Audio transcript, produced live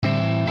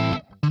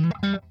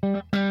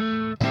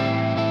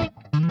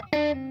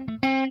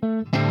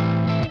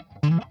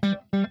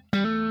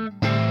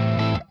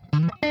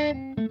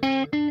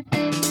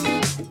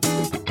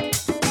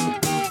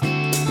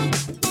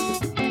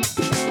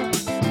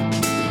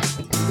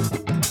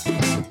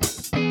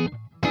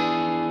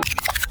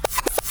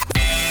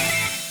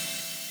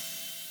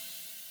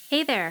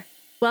Hey there.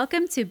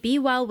 Welcome to Be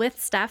Well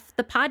with Steph,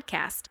 the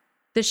podcast,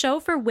 the show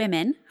for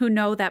women who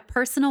know that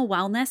personal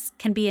wellness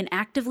can be an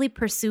actively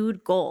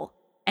pursued goal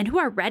and who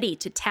are ready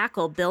to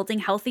tackle building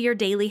healthier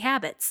daily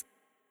habits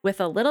with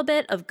a little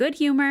bit of good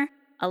humor,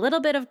 a little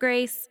bit of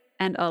grace,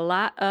 and a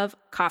lot of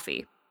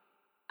coffee.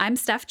 I'm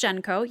Steph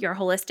Genko, your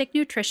holistic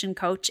nutrition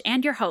coach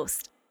and your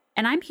host,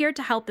 and I'm here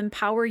to help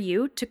empower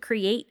you to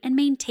create and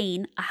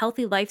maintain a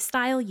healthy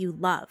lifestyle you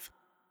love,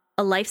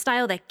 a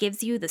lifestyle that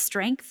gives you the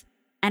strength,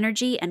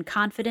 energy, and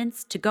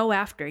confidence to go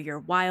after your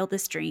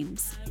wildest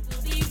dreams.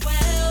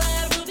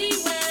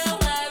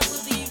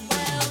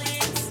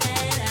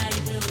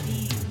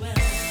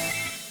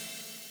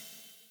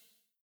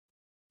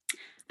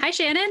 Hi,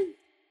 Shannon.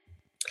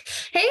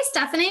 Hey,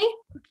 Stephanie.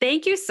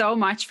 Thank you so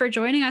much for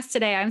joining us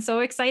today. I'm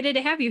so excited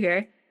to have you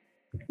here.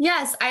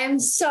 Yes, I am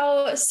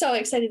so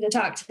excited to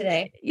talk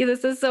today. Yeah,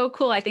 this is so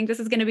cool. I think this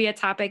is going to be a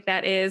topic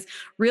that is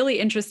really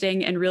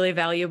interesting and really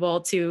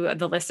valuable to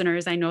the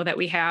listeners I know that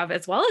we have,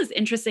 as well as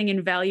interesting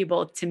and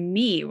valuable to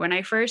me. When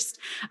I first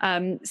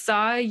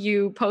saw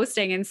you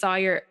posting and saw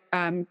your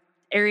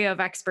area of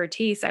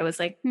expertise, I was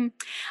like,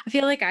 I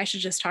feel like I should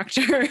just talk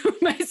to her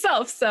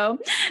myself. So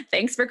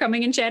thanks for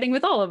coming and chatting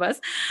with all of us.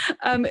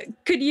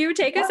 Could you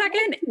take a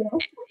second?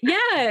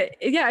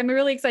 Yeah, I'm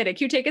really excited.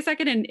 Can you take a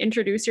second and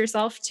introduce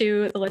yourself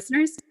to the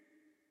listeners?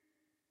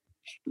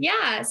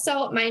 Yeah,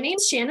 so my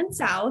name's Shannon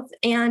South,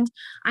 and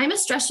I'm a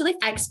stress relief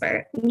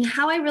expert. And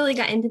how I really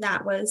got into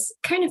that was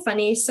kind of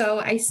funny. So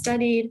I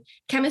studied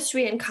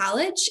chemistry in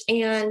college,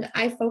 and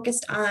I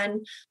focused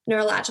on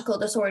neurological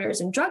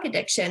disorders and drug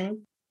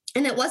addiction.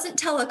 And it wasn't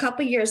till a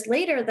couple years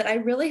later that I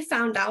really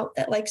found out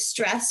that like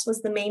stress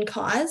was the main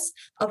cause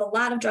of a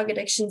lot of drug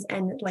addictions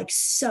and like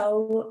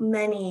so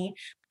many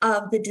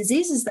of the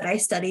diseases that I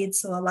studied.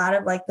 So a lot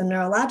of like the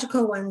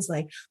neurological ones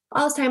like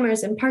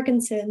Alzheimer's and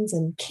Parkinson's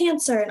and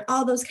cancer and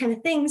all those kind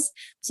of things.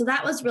 So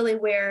that was really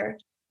where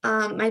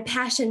my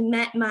passion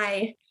met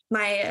my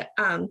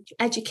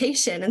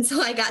education. And so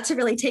I got to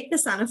really take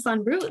this on a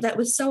fun route that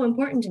was so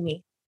important to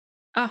me.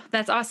 Oh,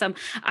 that's awesome.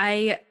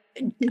 I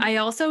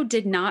also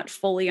did not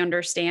fully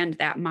understand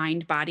that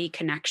mind-body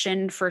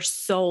connection for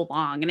so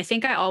long. And I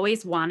think I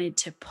always wanted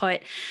to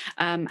put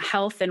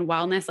health and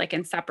wellness like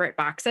in separate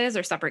boxes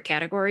or separate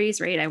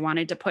categories, right? I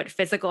wanted to put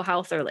physical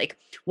health or like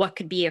what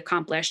could be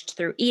accomplished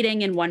through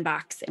eating in one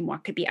box and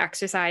what could be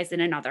exercise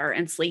in another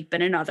and sleep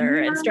in another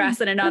and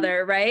stress in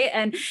another, right?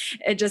 And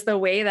it just the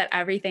way that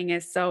everything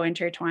is so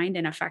intertwined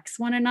and affects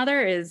one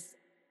another is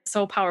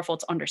so powerful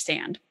to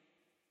understand.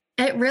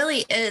 It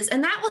really is.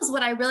 And that was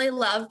what I really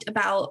loved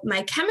about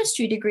my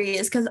chemistry degree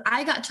is because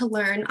I got to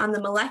learn on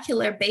the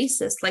molecular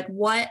basis, like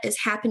what is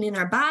happening in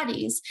our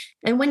bodies.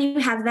 And when you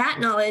have that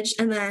knowledge,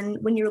 and then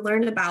when you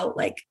learn about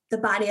like the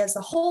body as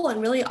a whole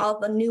and really all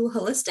the new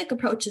holistic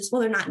approaches,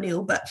 well, they're not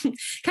new, but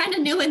kind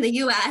of new in the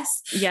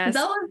US. Yes.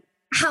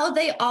 How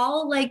they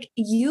all like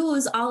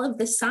use all of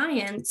the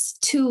science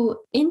to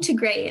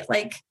integrate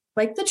like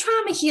the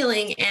trauma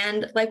healing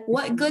and like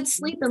what good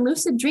sleep and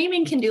lucid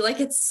dreaming can do. Like,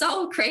 it's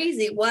so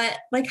crazy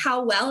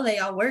how well they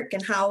all work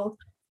and how,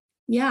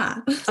 yeah.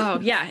 Oh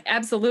yeah,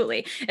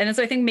 absolutely. And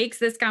so I think makes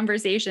this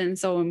conversation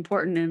so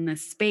important in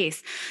this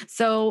space.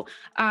 So,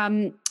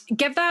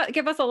 give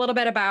us a little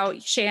bit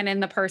about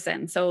Shannon, the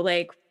person. So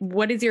like,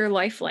 what is your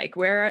life like?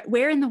 Where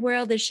in the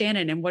world is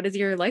Shannon and what is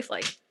your life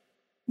like?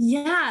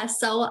 Yeah.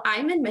 So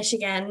I'm in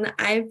Michigan.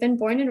 I've been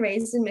born and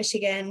raised in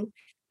Michigan.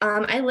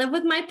 I live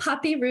with my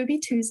puppy, Ruby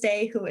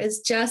Tuesday, who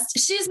is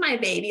she's my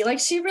baby. Like,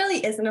 she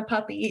really isn't a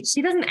puppy.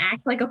 She doesn't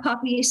act like a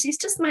puppy. She's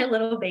just my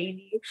little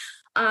baby.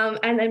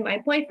 And then my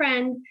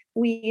boyfriend,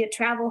 we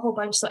travel a whole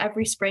bunch. So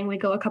every spring we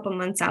go a couple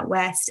months out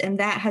west. And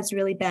that has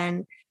really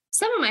been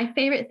some of my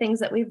favorite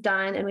things that we've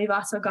done. And we've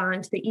also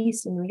gone to the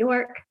East in New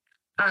York.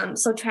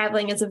 So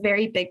traveling is a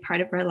very big part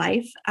of our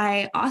life.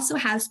 I also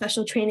have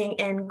special training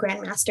in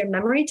Grandmaster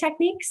memory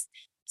techniques.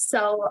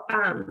 So,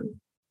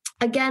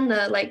 again,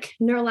 the like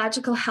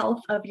neurological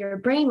health of your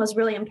brain was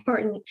really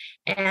important.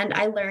 And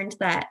I learned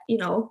that,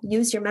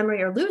 use your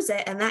memory or lose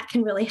it. And that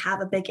can really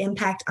have a big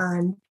impact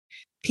on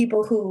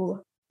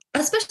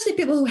especially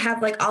people who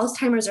have like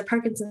Alzheimer's or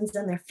Parkinson's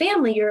in their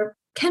family.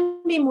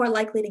 Can be more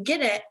likely to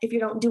get it if you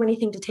don't do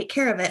anything to take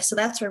care of it. So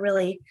that's where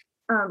really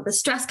the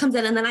stress comes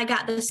in. And then I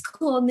got this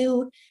cool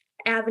new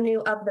avenue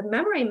of the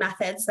memory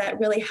methods that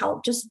really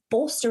help just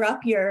bolster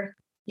up your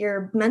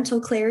mental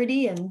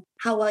clarity and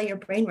how well your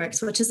brain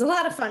works, which is a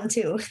lot of fun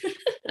too.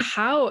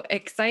 How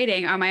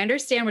exciting. I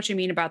understand what you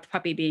mean about the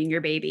puppy being your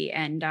baby,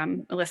 and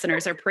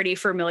listeners are pretty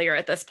familiar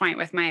at this point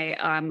with my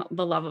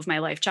the love of my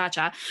life,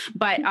 Cha-Cha.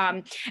 But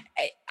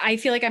I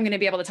feel like I'm going to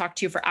be able to talk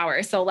to you for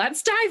hours. So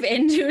let's dive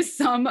into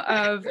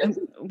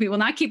we will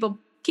not keep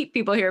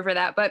people here for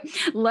that, but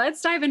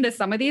let's dive into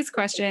some of these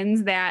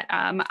questions that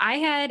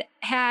I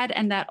had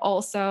and that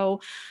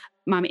also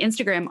my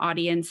Instagram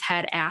audience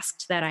had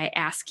asked that I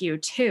ask you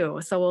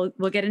too. So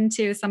we'll get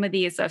into some of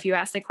these. So if you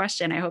asked a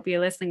question, I hope you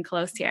listen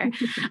close here.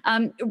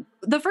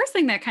 The first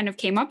thing that kind of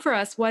came up for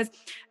us was,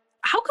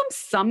 how come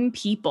some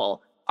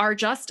people are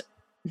just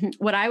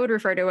what I would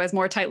refer to as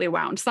more tightly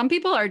wound. Some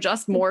people are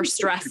just more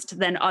stressed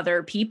than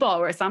other people,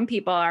 or some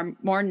people are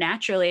more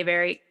naturally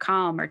very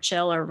calm or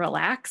chill or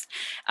relaxed.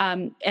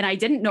 And I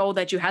didn't know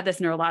that you had this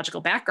neurological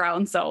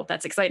background, so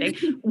that's exciting.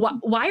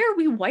 Why are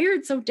we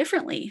wired so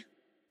differently?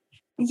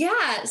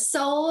 Yeah.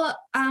 So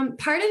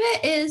part of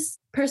it is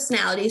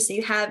personality. So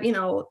you have,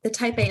 the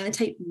type A and the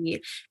type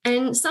B.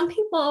 And some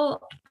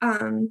people,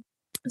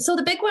 so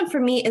the big one for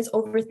me is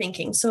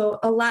overthinking. So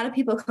a lot of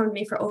people come to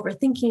me for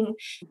overthinking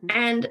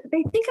and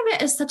they think of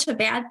it as such a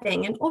bad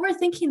thing. And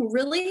overthinking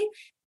really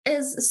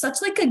is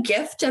such like a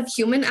gift of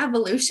human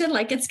evolution.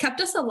 Like it's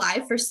kept us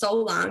alive for so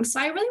long. So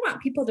I really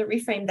want people to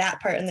reframe that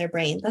part in their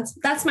brain.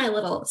 That's my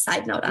little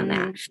side note on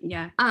that.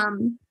 Yeah.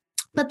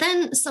 But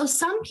then, so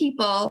some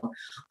people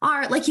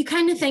are like, you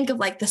kind of think of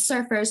like the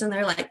surfers and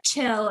they're like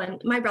chill. And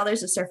my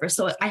brother's a surfer.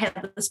 So I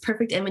have this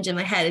perfect image in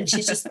my head and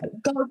she's just like,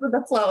 goes with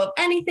the flow of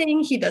anything.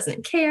 He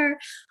doesn't care.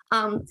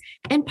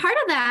 And part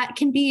of that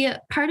can be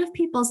part of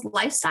people's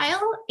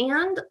lifestyle.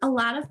 And a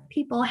lot of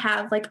people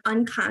have like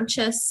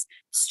unconscious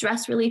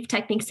stress relief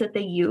techniques that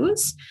they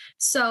use.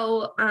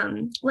 So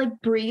like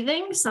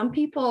breathing, some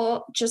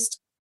people just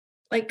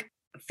like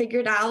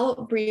figured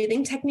out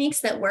breathing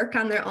techniques that work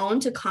on their own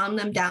to calm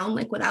them down,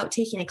 like without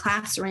taking a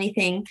class or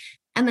anything.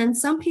 And then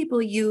some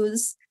people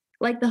use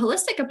like the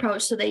holistic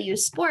approach. So they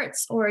use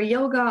sports or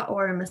yoga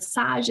or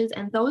massages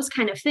and those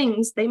kind of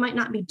things. They might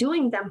not be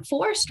doing them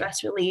for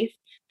stress relief,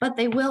 but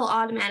they will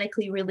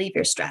automatically relieve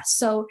your stress.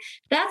 So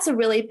that's a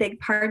really big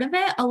part of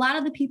it. A lot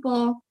of the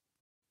people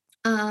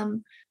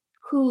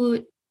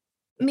who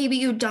maybe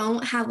you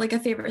don't have like a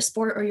favorite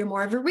sport or you're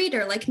more of a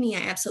reader like me.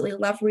 I absolutely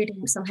love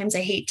reading. Sometimes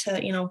I hate to,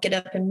 get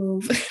up and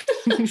move.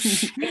 And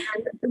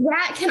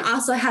that can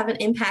also have an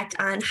impact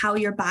on how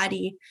your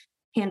body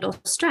handles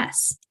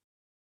stress.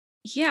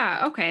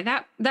 Yeah. Okay.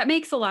 That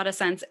makes a lot of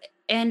sense.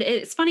 And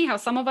it's funny how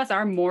some of us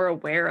are more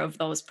aware of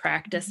those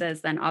practices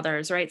than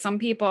others, right? Some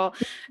people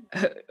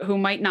who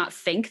might not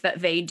think that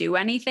they do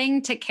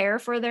anything to care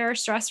for their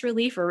stress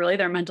relief or really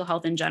their mental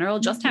health in general,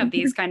 just have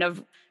these kind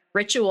of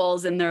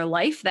rituals in their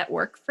life that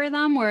work for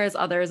them, whereas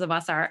others of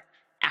us are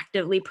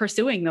actively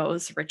pursuing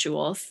those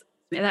rituals.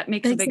 That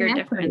makes a bigger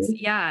difference.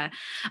 Yeah.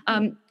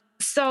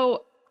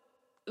 So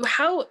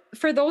how,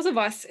 for those of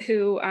us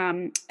who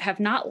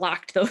have not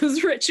locked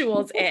those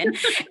rituals in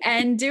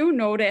and do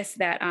notice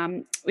that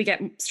we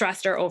get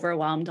stressed or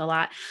overwhelmed a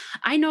lot,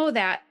 I know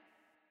that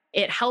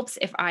it helps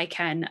if I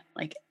can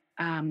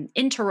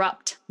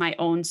interrupt my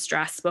own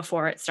stress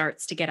before it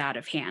starts to get out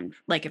of hand.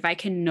 Like if I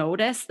can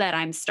notice that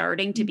I'm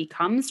starting to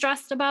become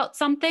stressed about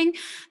something,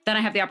 then I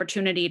have the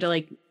opportunity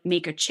to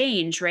make a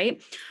change, right?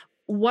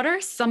 What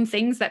are some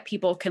things that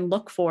people can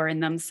look for in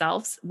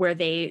themselves where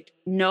they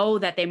know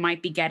that they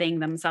might be getting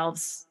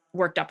themselves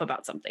worked up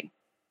about something?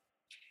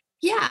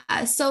 Yeah.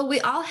 So we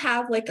all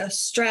have like a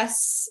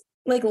stress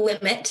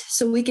limit.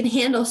 So we can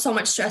handle so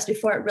much stress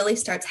before it really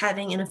starts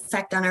having an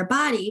effect on our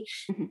body.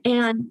 Mm-hmm.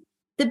 And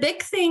the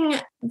big thing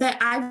that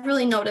I've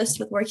really noticed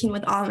with working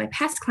with all of my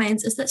past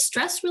clients is that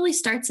stress really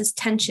starts as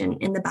tension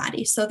in the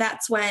body. So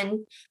that's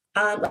when,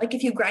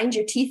 if you grind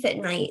your teeth at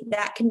night,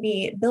 that can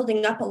be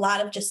building up a lot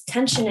of just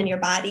tension in your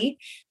body.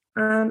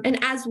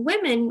 And as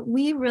women,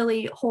 we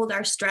really hold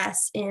our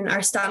stress in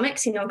our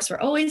stomachs, because we're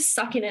always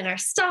sucking in our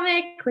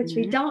stomach, which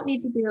we don't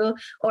need to do,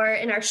 or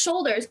in our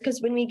shoulders.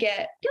 Because when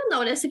you'll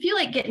notice if you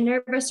get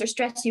nervous or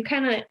stressed, you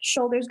kind of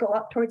shoulders go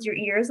up towards your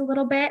ears a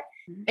little bit.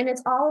 And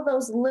it's all of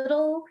those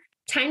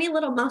tiny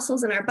little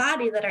muscles in our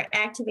body that are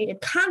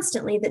activated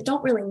constantly that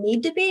don't really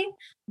need to be.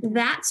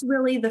 That's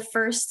really the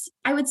first,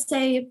 I would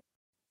say,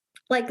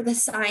 the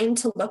sign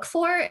to look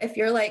for. If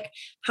you're like,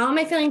 how am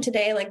I feeling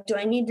today? Do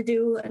I need to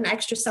do an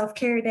extra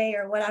self-care day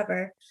or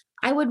whatever?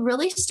 I would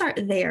really start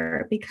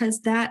there because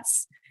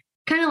that's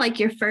kind of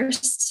your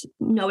first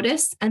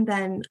notice. And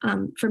then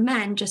for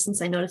men, just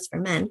since I noticed for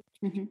men,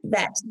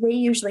 that they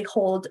usually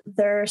hold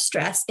their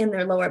stress in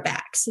their lower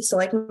backs. So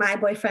my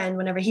boyfriend,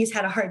 whenever he's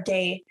had a hard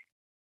day,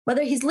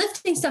 whether he's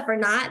lifting stuff or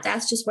not,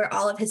 that's just where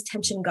all of his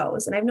tension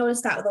goes. And I've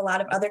noticed that with a lot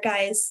of other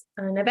guys.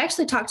 And I've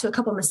actually talked to a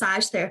couple of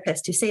massage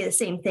therapists who say the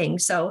same thing.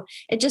 So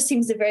it just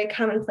seems a very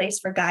common place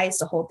for guys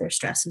to hold their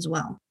stress as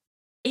well.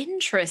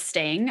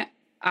 Interesting.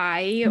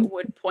 I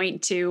would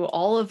point to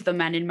all of the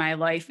men in my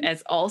life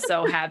as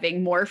also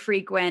having more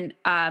frequent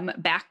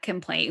back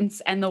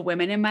complaints and the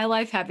women in my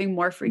life having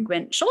more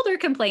frequent shoulder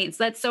complaints.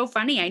 That's so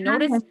funny. I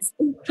noticed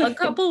a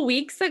couple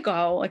weeks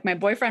ago, my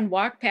boyfriend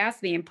walked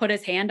past me and put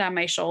his hand on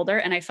my shoulder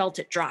and I felt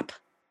it drop.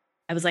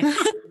 I was like,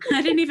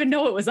 I didn't even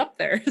know it was up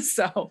there.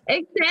 So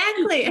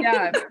exactly.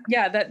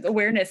 Yeah, that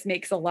awareness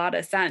makes a lot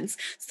of sense.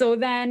 So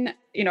then,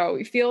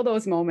 we feel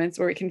those moments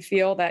where we can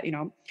feel that,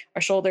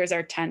 our shoulders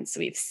are tense,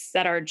 we've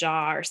set our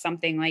jaw or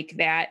something like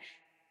that.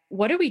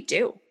 What do we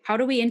do? How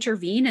do we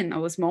intervene in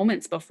those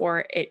moments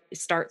before it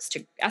starts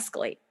to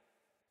escalate?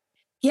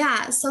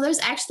 Yeah, so there's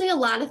actually a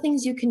lot of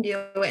things you can do.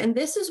 And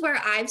this is where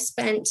I've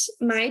spent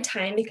my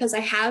time because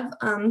I have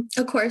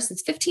a course.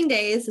 It's 15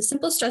 days, a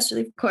simple stress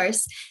relief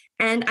course.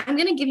 And I'm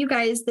going to give you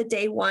guys the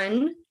day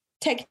one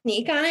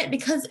technique on it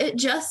because it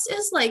just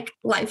is like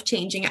life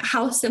changing at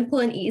how simple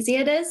and easy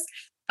it is.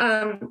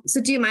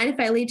 So do you mind if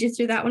I lead you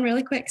through that one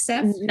really quick,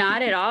 Steph?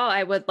 Not at all.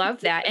 I would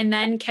love that. And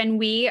then can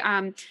we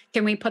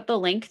put the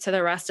link to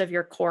the rest of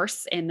your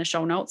course in the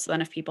show notes? So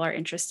then if people are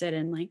interested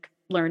in like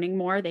learning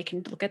more, they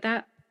can look at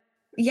that.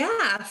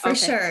 Yeah, for Okay.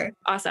 sure.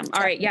 Awesome.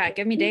 All right. Yeah.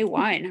 Give me day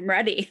one. I'm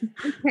ready.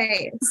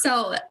 Okay.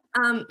 So,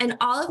 and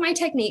all of my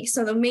techniques.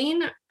 So the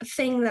main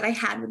thing that I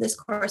had with this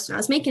course when I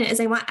was making it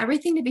is I want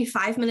everything to be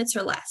 5 minutes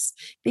or less,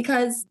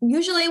 because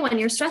usually when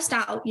you're stressed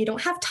out, you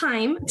don't have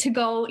time to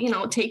go,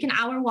 take an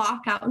hour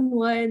walk out in the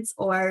woods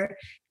or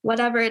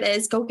whatever it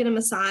is, go get a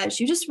massage.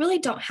 You just really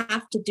don't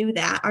have to do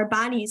that. Our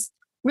bodies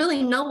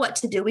really know what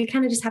to do. We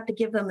kind of just have to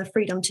give them the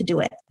freedom to do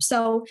it.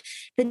 So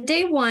the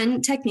day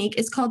one technique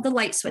is called the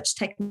light switch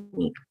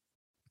technique.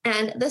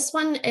 And this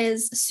one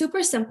is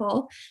super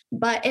simple,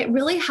 but it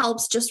really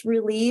helps just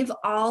relieve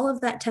all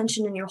of that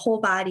tension in your whole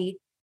body.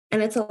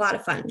 And it's a lot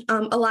of fun.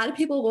 A lot of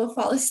people will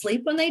fall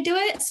asleep when they do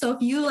it. So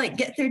if you like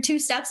get through 2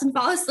 steps and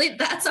fall asleep,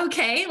 that's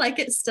okay. Like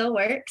it still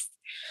works.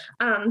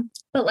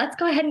 But let's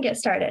go ahead and get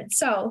started.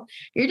 So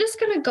you're just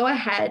going to go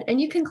ahead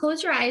and you can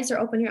close your eyes or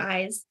open your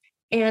eyes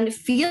and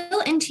feel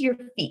into your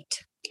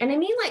feet. And I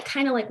mean, like,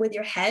 kind of like with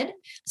your head.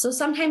 So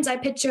sometimes I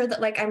picture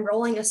that like I'm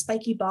rolling a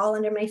spiky ball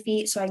under my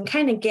feet so I can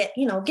kind of get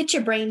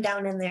your brain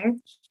down in there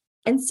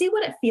and see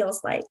what it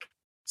feels like.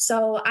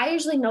 So I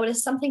usually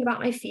notice something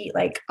about my feet,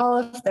 like,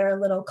 oh, if they're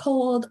a little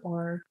cold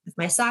or if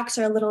my socks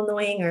are a little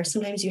annoying, or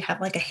sometimes you have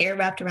like a hair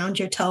wrapped around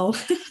your toe.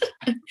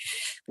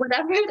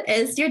 Whatever it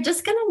is, you're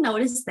just going to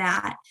notice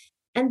that.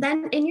 And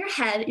then in your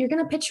head, you're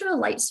going to picture a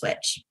light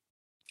switch.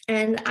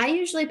 And I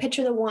usually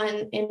picture the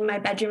one in my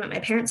bedroom at my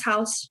parents'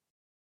 house.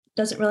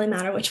 Doesn't really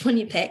matter which one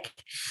you pick.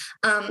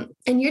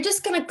 And you're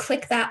just going to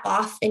click that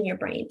off in your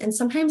brain. And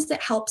sometimes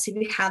it helps if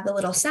you have the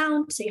little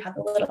sound. So you have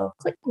the little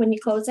click when you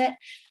close it.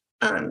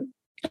 And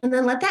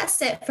then let that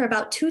sit for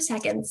about 2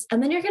 seconds.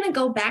 And then you're going to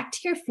go back to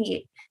your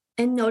feet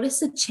and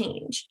notice a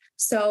change.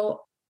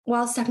 So,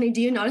 well, Stephanie,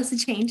 do you notice a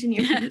change in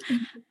your feet?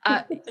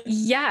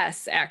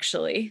 Yes,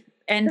 actually.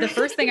 And the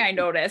first thing I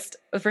noticed,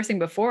 the first thing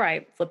before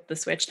I flipped the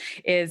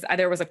switch is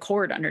there was a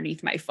cord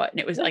underneath my foot, and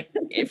it was like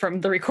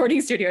from the recording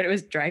studio, and it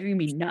was driving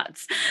me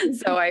nuts.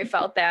 So I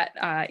felt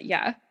that,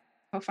 yeah.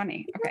 How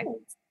funny. Okay.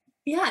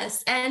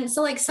 Yes. And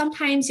so like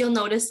sometimes you'll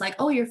notice like,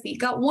 oh, your feet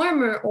got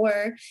warmer,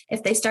 or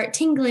if they start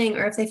tingling,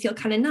 or if they feel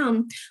kind of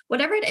numb,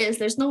 whatever it is,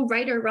 there's no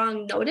right or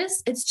wrong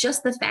notice. It's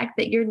just the fact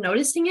that you're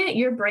noticing it.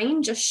 Your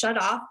brain just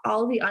shut off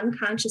all the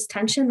unconscious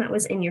tension that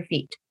was in your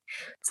feet.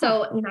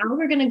 So now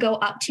we're going to go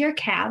up to your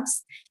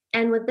calves.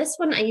 And with this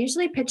one, I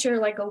usually picture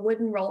like a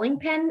wooden rolling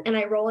pin, and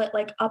I roll it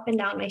like up and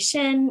down my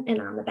shin and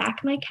on the back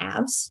of my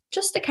calves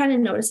just to kind of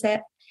notice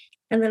it.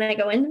 And then I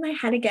go into my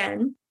head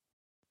again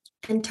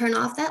and turn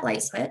off that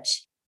light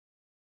switch.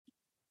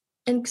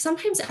 And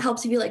sometimes it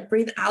helps if you like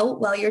breathe out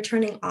while you're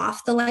turning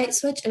off the light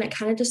switch, and it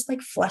kind of just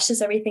like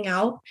flushes everything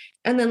out.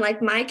 And then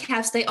like my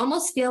calves, they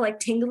almost feel like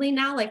tingly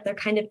now, like they're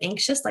kind of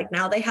anxious, like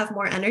now they have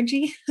more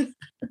energy.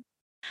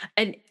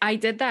 And I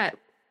did that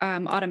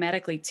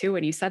automatically too.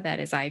 When you said that,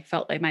 is I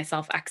felt like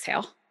myself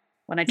exhale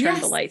when I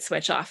turned the light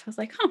switch off. I was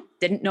like,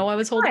 didn't know I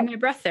was holding my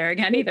breath there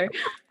again either.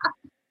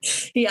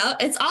 Yeah,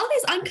 it's all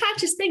these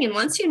unconscious things. And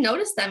once you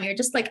notice them, you're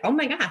just like, oh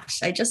my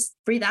gosh, I just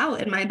breathe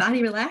out and my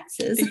body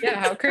relaxes.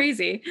 Yeah, how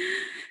crazy.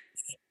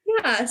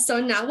 Yeah, so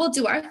now we'll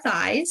do our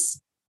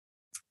thighs.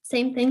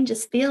 Same thing,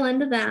 just feel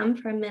into them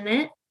for a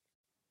minute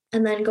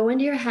and then go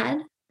into your head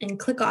and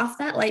click off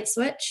that light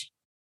switch.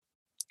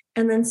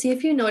 And then see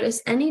if you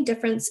notice any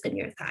difference in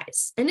your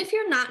thighs. And if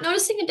you're not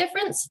noticing a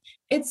difference,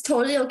 it's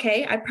totally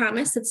okay. I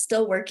promise it's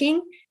still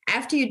working.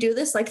 After you do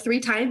this like 3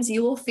 times,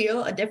 you will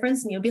feel a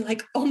difference and you'll be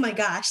like, oh my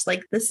gosh,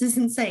 like this is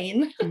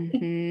insane.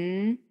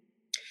 Mm-hmm.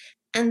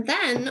 And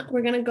then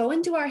we're going to go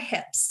into our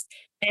hips.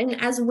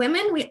 And as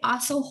women, we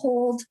also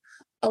hold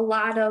a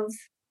lot of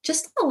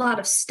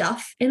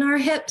stuff in our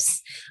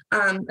hips.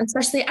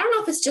 Especially, I don't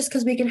know if it's just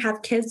because we can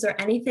have kids or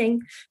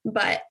anything,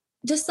 but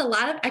just a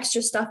lot of extra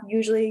stuff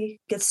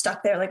usually gets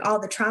stuck there. Like all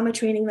the trauma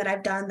training that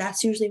I've done,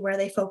 that's usually where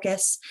they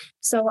focus.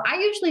 So I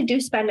usually do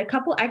spend a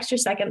couple extra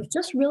seconds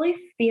just really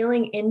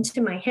feeling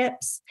into my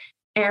hips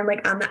and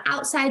like on the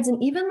outsides,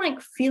 and even like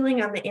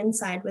feeling on the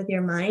inside with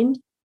your mind,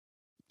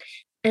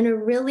 and to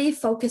really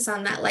focus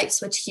on that light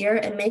switch here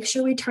and make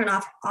sure we turn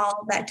off all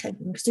of that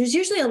tension, because there's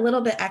usually a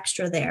little bit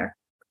extra there.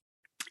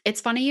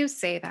 It's funny you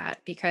say that,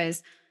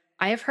 because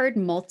I have heard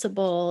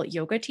multiple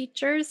yoga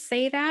teachers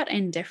say that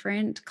in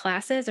different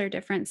classes or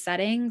different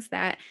settings,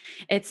 that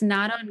it's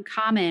not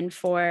uncommon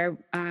for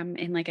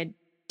in like a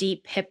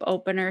deep hip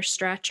opener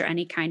stretch or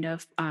any kind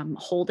of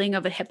holding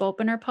of a hip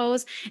opener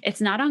pose,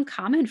 it's not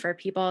uncommon for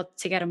people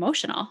to get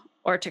emotional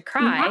or to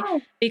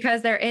cry,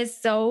 because there is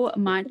so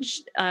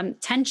much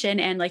tension,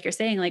 and like you're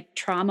saying, like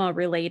trauma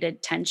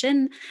related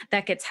tension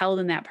that gets held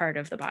in that part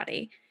of the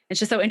body.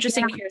 It's just so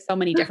interesting to hear so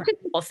many different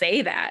people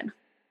say that.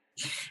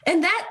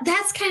 And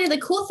that's kind of the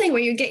cool thing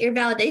where you get your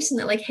validation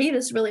that like, hey,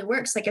 this really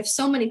works. Like if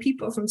so many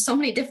people from so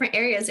many different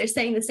areas are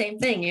saying the same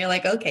thing, you're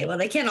like, okay, well,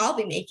 they can't all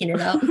be making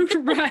it up.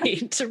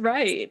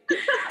 Right.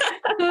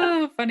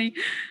 Oh, funny.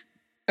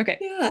 Okay.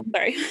 Yeah.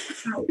 Sorry.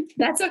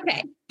 That's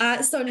okay.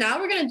 So now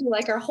we're going to do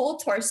like our whole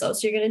torso.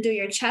 So you're going to do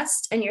your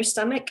chest and your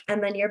stomach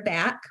and then your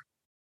back.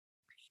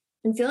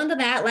 And feel into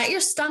that. Let your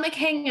stomach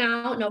hang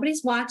out.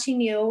 Nobody's watching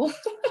you.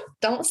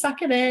 Don't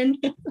suck it in.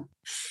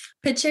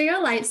 Picture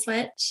your light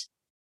switch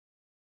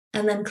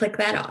and then click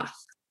that off.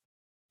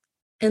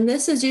 And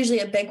this is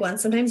usually a big one.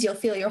 Sometimes you'll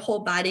feel your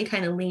whole body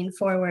kind of lean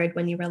forward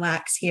when you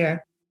relax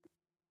here.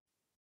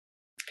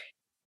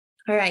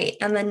 All right.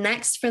 And then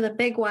next for the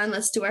big one,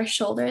 let's do our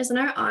shoulders and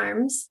our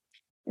arms.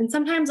 And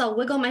sometimes I'll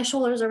wiggle my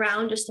shoulders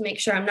around just to make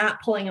sure I'm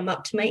not pulling them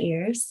up to my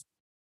ears.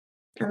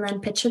 And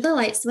then picture the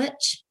light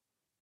switch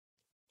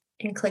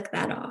and click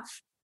that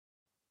off.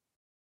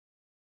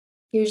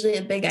 Usually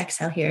a big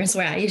exhale here is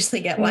where I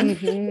usually get one.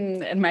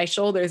 Mm-hmm. And my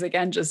shoulders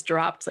again just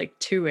dropped like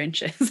 2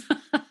 inches.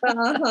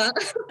 Uh-huh.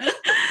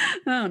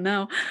 Oh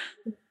no.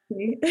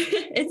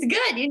 It's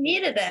good. You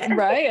needed it.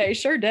 Right. I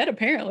sure did,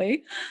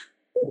 apparently.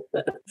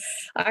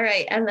 All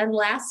right. And then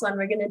last one,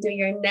 we're going to do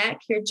your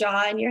neck, your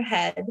jaw, and your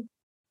head.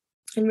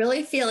 And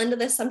really feel into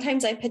this.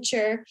 Sometimes I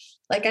picture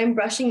like I'm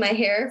brushing my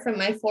hair from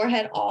my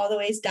forehead all the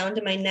ways down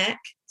to my neck.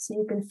 So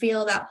you can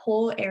feel that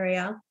whole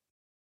area.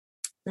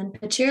 Then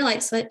picture your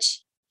light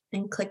switch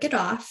and click it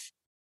off.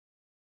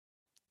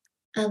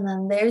 And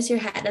then there's your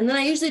head. And then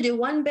I usually do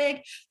one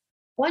big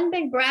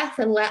breath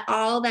and let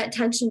all that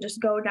tension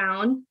just go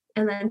down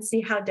and then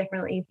see how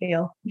differently you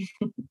feel.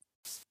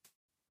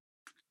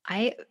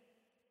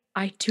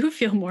 I do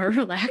feel more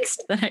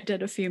relaxed than I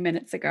did a few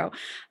minutes ago.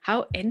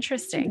 How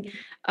interesting.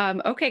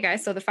 Okay,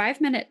 guys. So the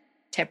 5-minute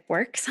tip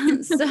works.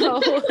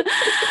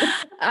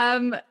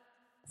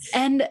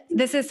 And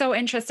this is so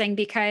interesting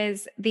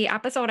because the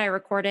episode I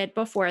recorded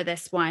before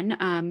this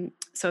one,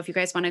 so if you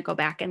guys want to go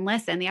back and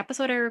listen, the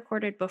episode I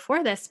recorded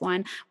before this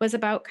one was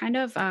about kind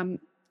of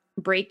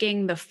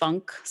breaking the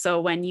funk. So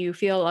when you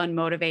feel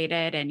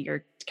unmotivated and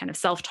you're kind of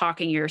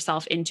self-talking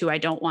yourself into, I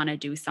don't want to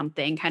do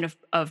something, kind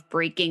of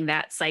breaking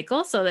that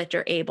cycle so that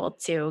you're able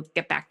to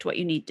get back to what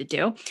you need to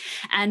do.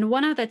 And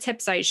one of the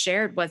tips I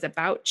shared was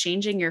about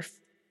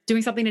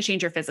doing something to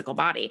change your physical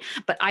body,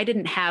 but I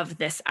didn't have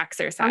this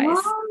exercise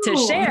to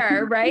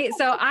share. Right.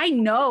 So I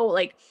know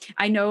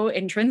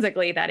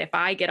intrinsically that if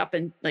I get up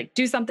and like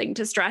do something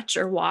to stretch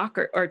or walk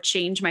or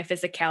change my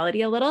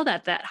physicality a little,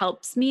 that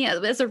helps me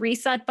as a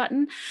reset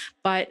button.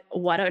 But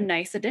what a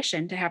nice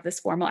addition to have this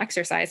formal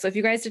exercise. So if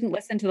you guys didn't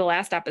listen to the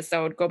last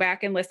episode, go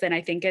back and listen.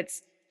 I think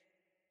it's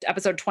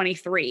episode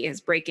 23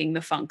 is breaking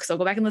the funk. So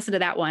go back and listen to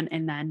that one.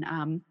 And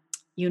then,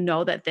 you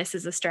know that this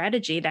is a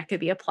strategy that could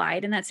be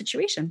applied in that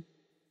situation.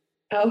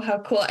 Oh, how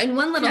cool. And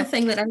one little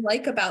thing that I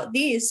like about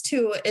these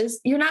too is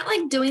you're not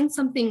like doing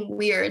something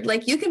weird.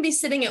 Like you can be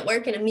sitting at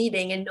work in a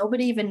meeting and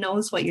nobody even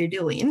knows what you're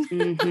doing.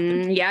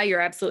 Mm-hmm. Yeah,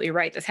 you're absolutely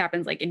right. This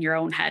happens like in your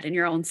own head, in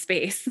your own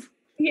space.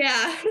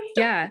 Yeah.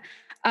 Yeah.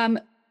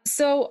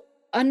 So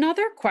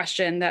another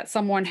question that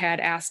someone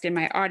had asked in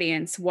my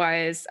audience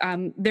was,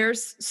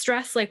 there's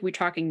stress like we're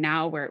talking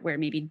now where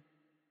maybe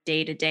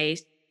day-to-day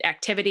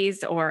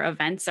activities or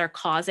events are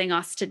causing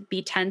us to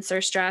be tense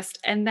or stressed.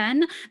 And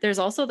then there's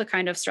also the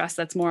kind of stress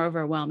that's more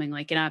overwhelming,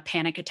 like in a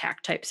panic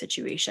attack type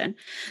situation.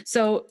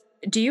 So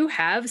do you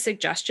have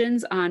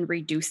suggestions on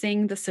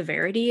reducing the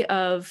severity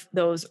of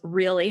those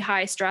really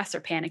high stress or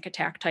panic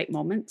attack type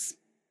moments?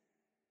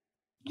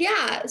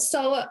 Yeah.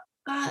 So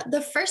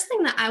the first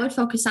thing that I would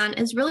focus on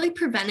is really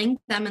preventing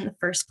them in the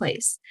first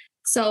place.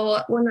 So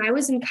when I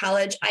was in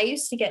college, I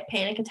used to get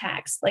panic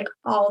attacks like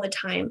all the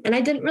time. And I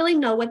didn't really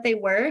know what they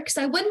were because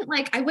I wouldn't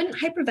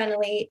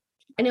hyperventilate.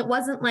 And it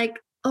wasn't like,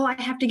 oh, I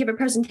have to give a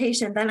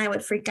presentation. Then I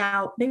would freak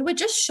out. They would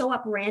just show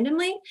up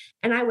randomly.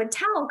 And I would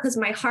tell because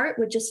my heart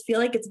would just feel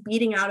like it's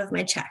beating out of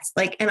my chest.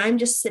 And I'm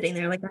just sitting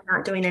there like I'm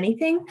not doing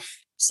anything.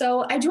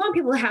 So I do want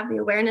people to have the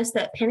awareness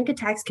that panic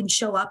attacks can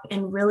show up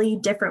in really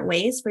different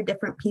ways for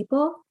different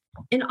people.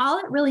 And all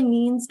it really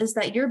means is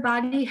that your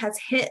body has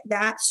hit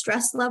that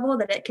stress level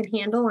that it can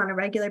handle on a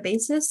regular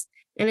basis.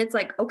 And it's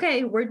like,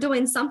 okay, we're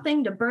doing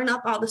something to burn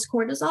up all this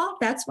cortisol.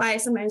 That's why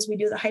sometimes we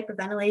do the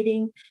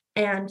hyperventilating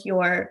and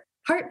your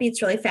heart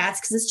beats really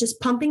fast because it's just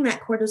pumping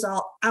that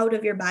cortisol out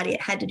of your body.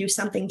 It had to do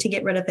something to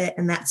get rid of it.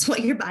 And that's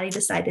what your body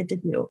decided to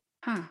do.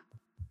 Huh.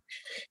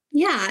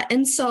 Yeah.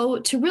 And so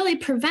to really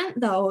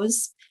prevent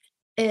those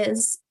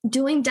is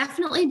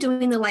definitely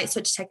doing the light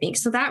switch technique.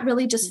 So that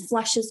really just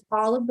flushes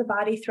all of the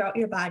body throughout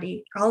your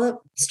body, all the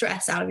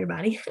stress out of your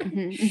body.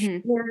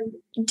 And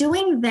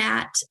doing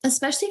that,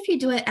 especially if you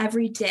do it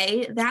every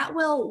day, that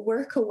will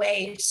work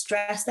away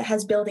stress that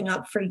has building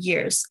up for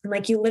years.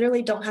 And you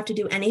literally don't have to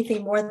do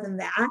anything more than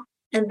that.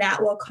 And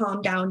that will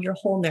calm down your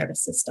whole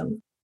nervous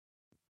system.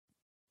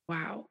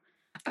 Wow.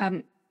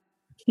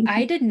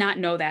 I did not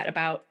know that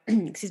about,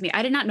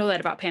 I did not know that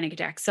about panic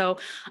attacks. So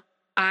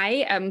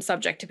I am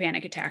subject to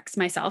panic attacks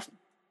myself.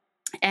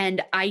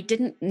 And I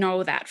didn't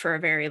know that for a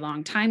very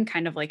long time,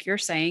 kind of like you're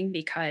saying,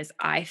 because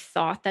I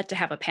thought that to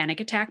have a panic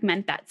attack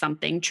meant that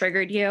something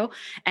triggered you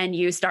and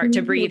you start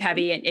to breathe Mhm.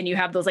 heavy and you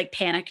have those like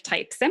panic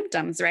type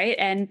symptoms, right?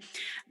 And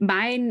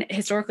mine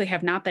historically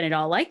have not been at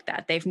all like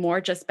that. They've more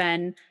just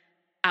been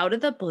out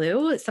of the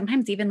blue,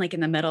 sometimes even like in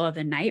the middle of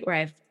the night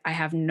where I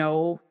have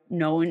no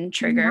known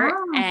trigger.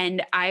 Yeah.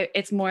 And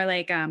it's more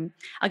like I'll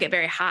get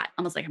very hot,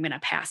 almost like I'm gonna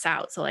pass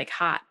out. So like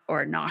hot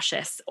or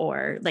nauseous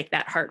or like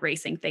that heart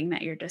racing thing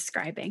that you're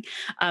describing.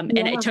 And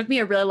it Yeah. took me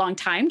a really long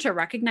time to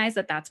recognize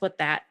that that's what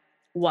that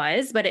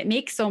was, but it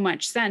makes so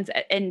much sense.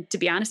 And to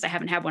be honest, I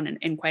haven't had one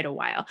in quite a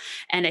while.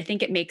 And I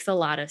think it makes a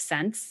lot of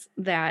sense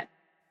that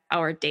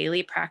our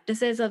daily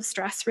practices of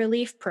stress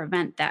relief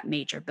prevent that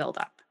major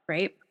buildup,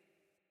 right?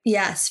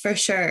 Yes, for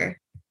sure.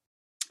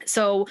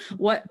 So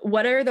what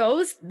are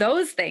those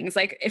things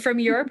like from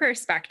your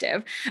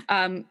perspective?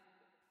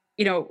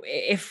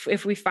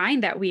 If we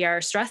find that we are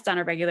stressed on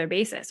a regular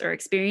basis or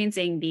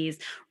experiencing these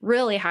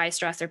really high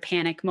stress or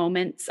panic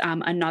moments,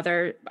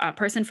 another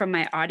person from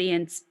my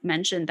audience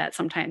mentioned that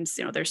sometimes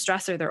their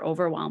stress or their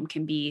overwhelm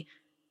can be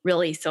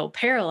really so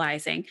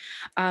paralyzing.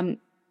 Um,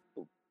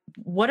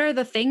 what are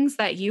the things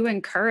that you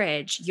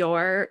encourage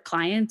your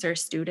clients or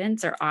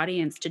students or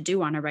audience to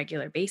do on a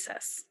regular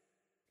basis?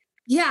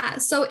 Yeah.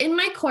 So in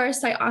my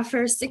course, I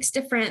offer 6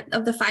 different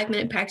of the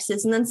 5-minute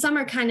practices, and then some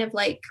are kind of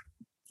like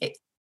e-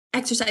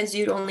 exercises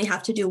you'd only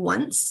have to do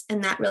once.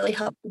 And that really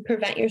helps you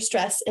prevent your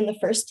stress in the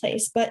first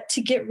place. But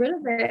to get rid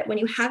of it when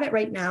you have it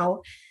right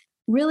now,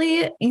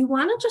 really, you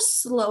want to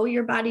just slow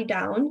your body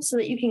down so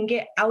that you can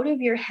get out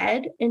of your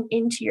head and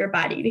into your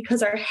body,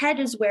 because our head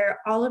is where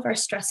all of our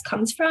stress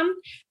comes from.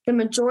 The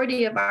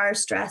majority of our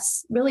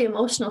stress, really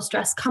emotional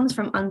stress, comes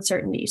from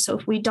uncertainty. So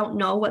if we don't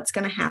know what's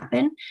going to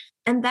happen,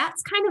 and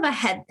that's kind of a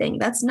head thing,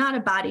 that's not a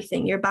body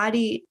thing. Your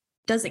body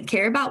doesn't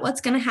care about what's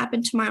going to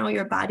happen tomorrow.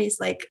 Your body's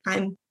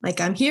I'm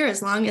here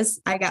as long as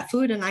I got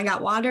food and I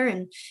got water,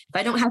 and if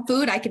I don't have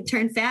food, I can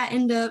turn fat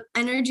into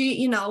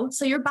energy.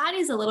 So your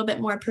body's a little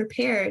bit more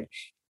prepared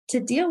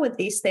to deal with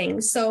these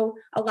things. So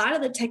a lot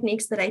of the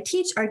techniques that I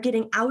teach are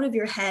getting out of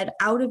your head,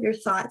 out of your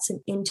thoughts,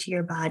 and into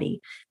your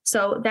body.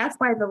 So that's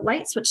why the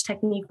light switch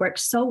technique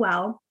works so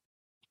well.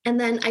 And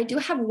then I do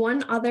have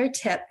one other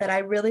tip that I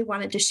really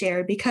wanted to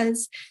share,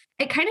 because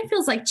it kind of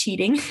feels like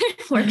cheating.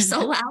 It works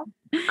so well.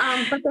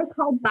 But they're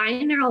called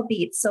binaural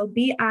beats. So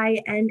BINAURAL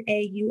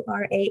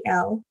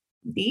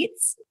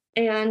beats.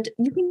 And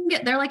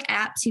they're like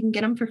apps. You can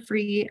get them for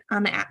free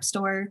on the App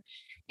Store.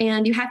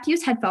 And you have to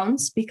use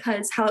headphones,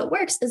 because how it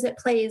works is it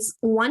plays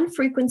one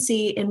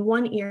frequency in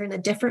one ear and a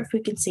different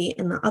frequency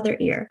in the other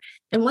ear.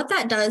 And what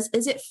that does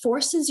is it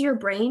forces your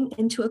brain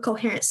into a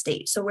coherent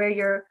state. So where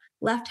your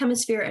left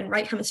hemisphere and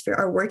right hemisphere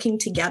are working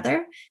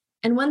together.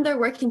 And when they're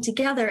working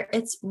together,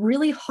 it's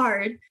really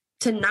hard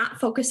to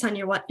not focus on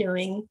what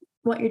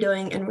you're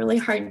doing, and really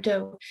hard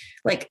to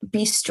like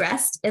be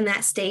stressed in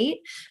that state.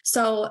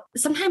 So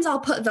sometimes I'll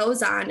put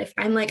those on if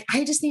I'm like,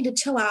 I just need to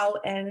chill out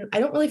and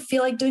I don't really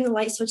feel like doing the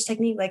light switch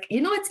technique. Like,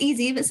 it's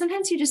easy, but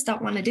sometimes you just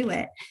don't want to do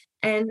it.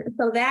 And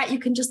so that you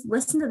can just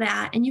listen to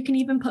that, and you can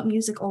even put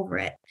music over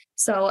it.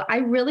 So I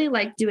really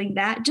like doing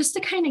that, just to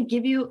kind of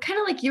give you, kind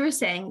of like you were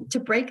saying, to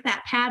break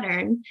that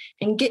pattern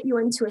and get you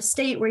into a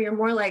state where you're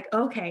more like,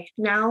 okay,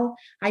 now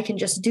I can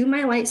just do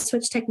my light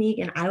switch technique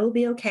and I will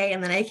be okay.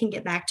 And then I can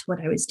get back to what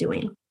I was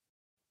doing.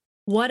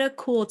 What a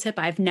cool tip.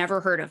 I've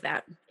never heard of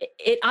that.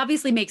 It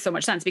obviously makes so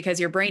much sense because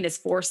your brain is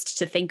forced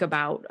to think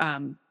about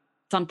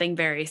something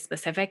very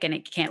specific and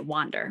it can't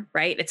wander,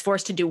 right? It's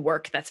forced to do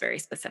work that's very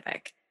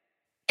specific.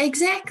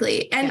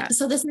 Exactly. Yeah. And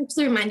so this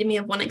actually reminded me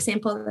of one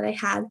example that I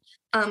had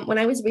when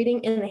I was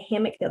reading in the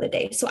hammock the other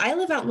day. So I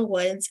live out in the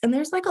woods, and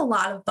there's like a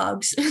lot of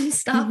bugs and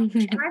stuff. And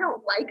I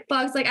don't like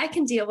bugs. Like, I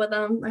can deal with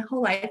them my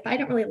whole life. I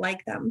don't really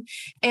like them.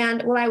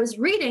 And when I was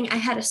reading, I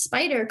had a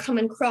spider come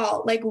and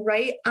crawl like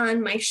right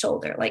on my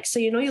shoulder. Like, so,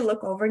 you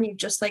look over and you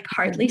just like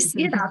hardly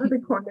see it out of the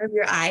corner of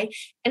your eye.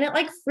 And it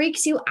like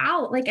freaks you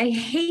out. Like, I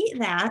hate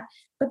that.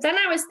 But then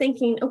I was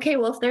thinking, okay,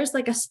 well, if there's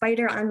like a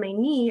spider on my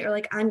knee or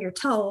like on your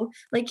toe,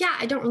 like, yeah,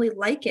 I don't really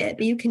like it,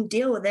 but you can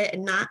deal with it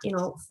and not,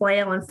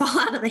 flail and fall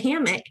out of the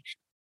hammock.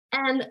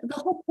 And the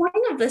whole point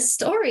of this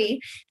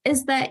story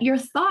is that your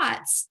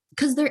thoughts,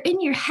 because they're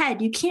in your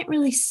head, you can't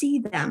really see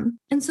them.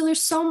 And so they're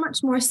so much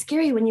more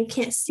scary when you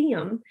can't see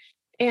them.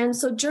 And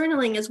so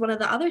journaling is one of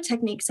the other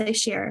techniques I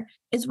share,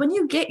 is when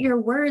you get your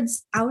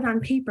words out on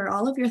paper,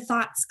 all of your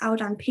thoughts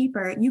out on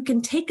paper, you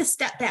can take a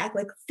step back,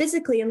 like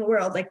physically in the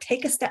world, like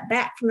take a step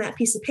back from that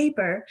piece of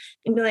paper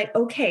and be like,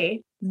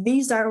 okay,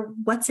 these are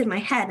what's in my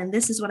head and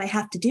this is what I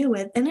have to deal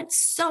with. And it's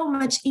so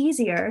much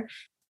easier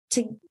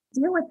to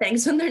deal with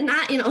things when they're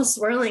not,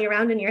 swirling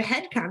around in your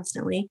head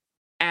constantly.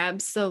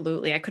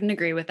 Absolutely. I couldn't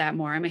agree with that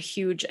more. I'm a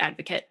huge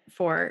advocate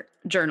for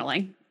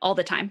journaling all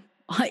the time.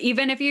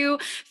 Even if you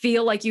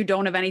feel like you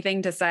don't have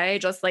anything to say,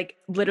 just like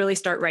literally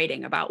start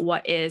writing about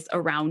what is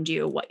around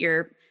you, what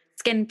your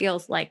skin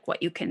feels like,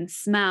 what you can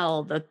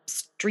smell, the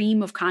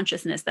stream of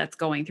consciousness that's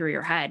going through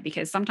your head,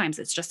 because sometimes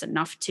it's just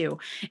enough to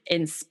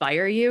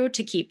inspire you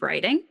to keep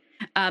writing.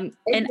 And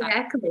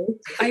Exactly.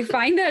 I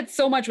find that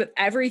so much with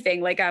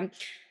everything. Like,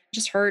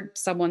 just heard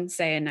someone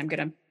say, and I'm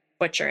going to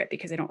butcher it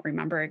because I don't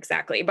remember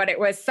exactly, but it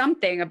was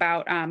something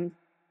about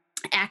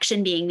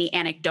action being the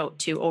antidote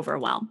to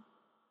overwhelm.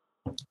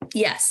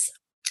 Yes.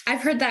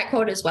 I've heard that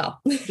quote as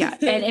well. Yeah.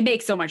 And it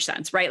makes so much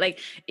sense, right? Like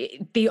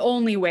the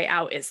only way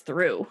out is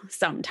through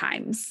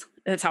sometimes.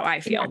 That's how I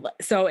feel. Yeah.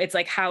 So it's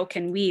like, how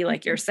can we,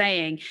 like you're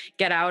saying,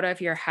 get out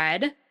of your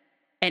head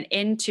and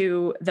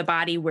into the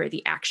body where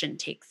the action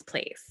takes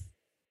place?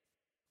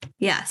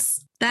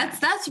 Yes.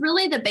 That's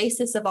really the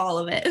basis of all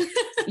of it.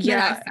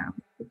 Yeah.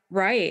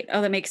 Right.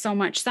 Oh, that makes so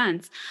much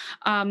sense.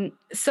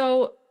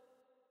 So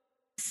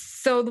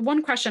the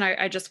one question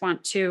I just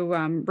want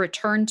to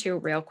return to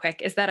real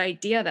quick is that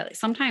idea that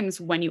sometimes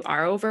when you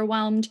are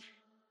overwhelmed,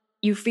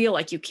 you feel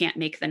like you can't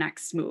make the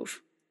next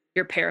move.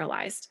 You're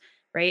paralyzed,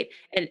 right?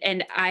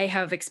 And I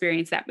have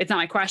experienced that. It's not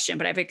my question,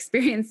 but I've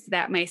experienced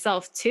that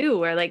myself too,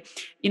 where like,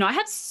 I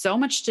had so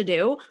much to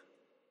do.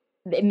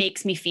 It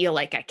makes me feel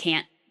like I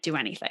can't do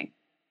anything.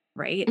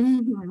 Right.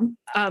 Mm-hmm.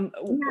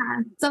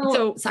 Yeah.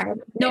 So sorry.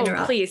 No,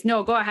 please.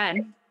 No, go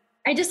ahead.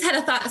 I just had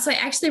a thought. So I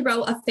actually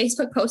wrote a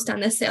Facebook post on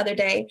this the other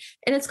day,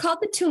 and it's called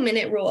the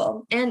 2-minute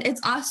rule. And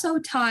it's also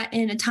taught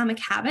in Atomic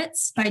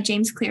Habits by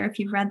James Clear. If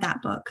you've read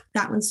that book,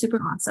 that one's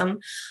super awesome.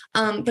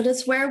 But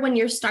it's where when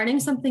you're starting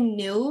something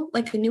new,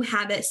 like a new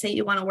habit, say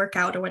you want to work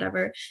out or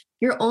whatever,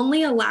 you're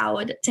only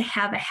allowed to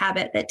have a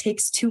habit that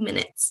takes 2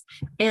 minutes.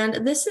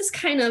 And this is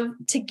kind of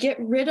to get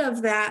rid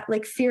of that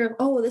like fear of,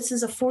 oh, this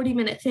is a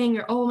 40-minute thing,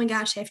 or, oh my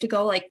gosh, I have to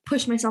go like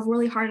push myself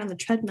really hard on the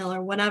treadmill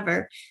or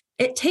whatever.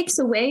 It takes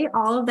away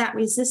all of that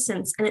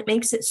resistance, and it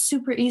makes it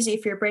super easy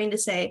for your brain to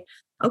say,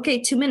 okay,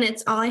 2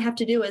 minutes, all I have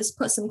to do is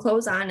put some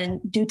clothes on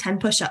and do 10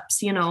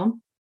 push-ups,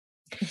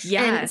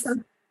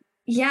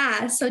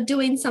 Yes. So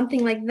doing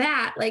something like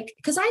that, like,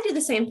 because I do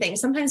the same thing.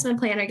 Sometimes my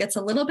planner gets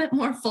a little bit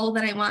more full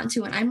than I want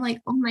to. And I'm like,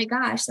 oh my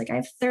gosh, like I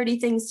have 30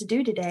 things to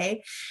do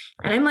today.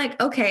 And I'm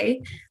like,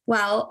 okay,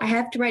 well, I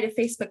have to write a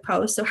Facebook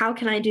post. So how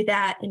can I do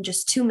that in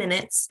just 2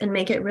 minutes and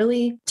make it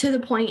really to the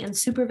point and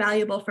super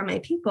valuable for my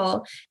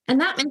people? And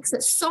that makes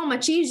it so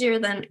much easier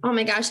than, oh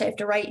my gosh, I have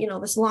to write,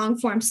 this long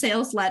form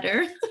sales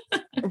letter.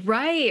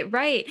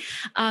 Right.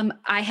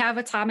 I have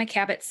Atomic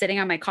Habits sitting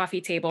on my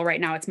coffee table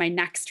right now. It's my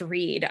next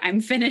read.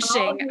 I'm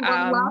finishing.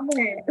 I love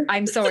it.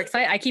 I'm so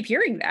excited. I keep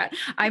hearing that.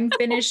 I'm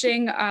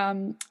finishing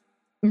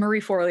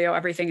Marie Forleo,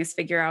 Everything is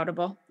Figure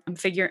Outable. I'm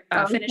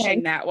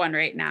finishing that one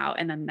right now.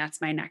 And then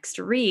that's my next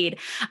read.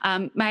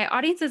 My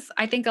audience is,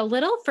 I think, a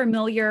little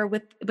familiar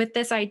with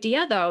this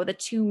idea, though, the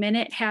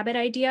 2-minute habit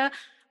idea.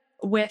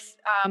 We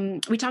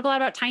talk a lot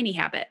about tiny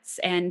habits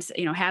and,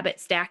 habit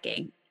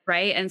stacking.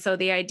 Right. And so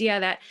the idea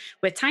that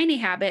with tiny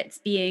habits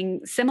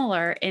being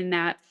similar in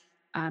that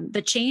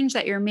the change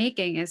that you're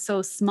making is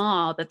so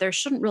small that there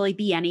shouldn't really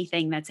be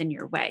anything that's in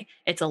your way.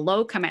 It's a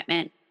low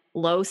commitment,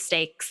 low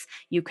stakes.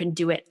 You can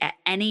do it at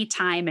any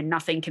time and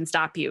nothing can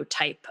stop you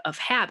type of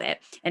habit.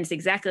 And it's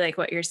exactly like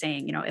what you're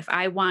saying. If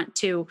I want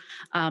to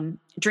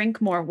drink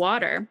more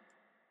water,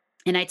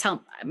 and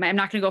I'm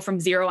not going to go from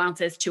 0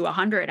 ounces to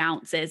 100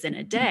 ounces in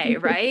a day,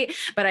 right?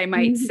 But I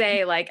might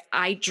say, like,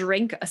 I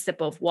drink a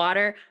sip of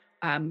water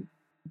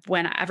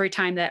every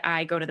time that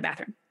I go to the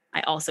bathroom.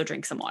 I also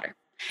drink some water.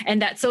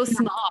 And that's so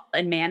small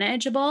and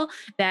manageable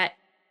that,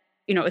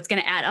 it's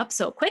going to add up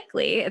so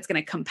quickly. It's going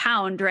to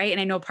compound, right? And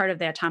I know part of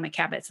the Atomic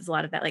Habits is a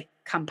lot of that like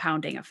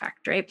compounding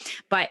effect, right?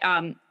 But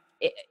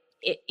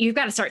you've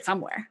got to start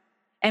somewhere.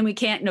 And we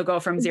can't go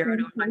from 0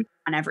 to 100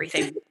 on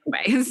everything.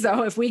 Right?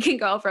 So if we can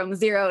go from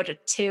 0 to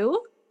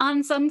 2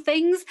 on some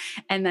things,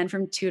 and then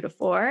from 2 to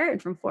 4,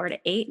 and from 4 to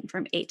 8, and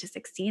from 8 to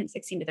 16,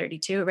 16 to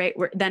 32, right?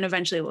 Then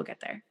eventually we'll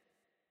get there.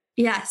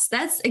 Yes,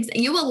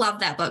 you will love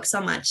that book so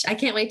much. I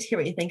can't wait to hear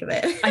what you think of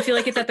it. I feel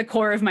like it's at the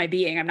core of my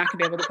being. I'm not gonna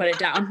be able to put it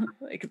down.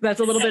 Like,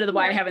 that's a little bit of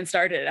why I haven't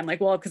started. I'm like,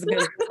 well, because I'm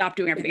going to stop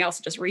doing everything else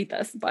and just read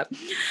this. But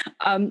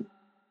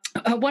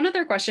one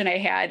other question I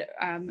had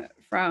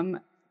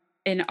from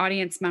an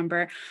audience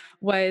member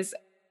was,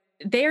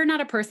 they are not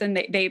a person,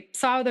 they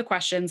saw the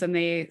questions and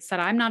they said,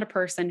 I'm not a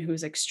person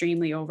who's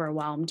extremely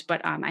overwhelmed,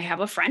 but I have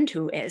a friend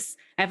who is.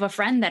 I have a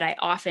friend that I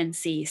often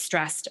see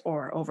stressed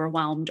or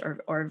overwhelmed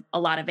or a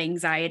lot of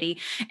anxiety,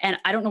 and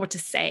I don't know what to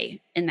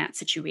say in that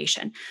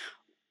situation.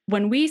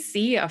 When we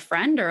see a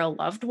friend or a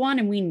loved one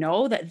and we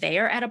know that they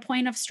are at a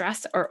point of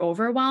stress or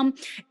overwhelm,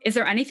 is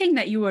there anything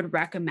that you would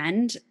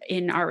recommend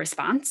in our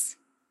response?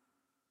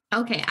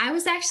 Okay, I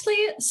was actually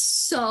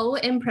so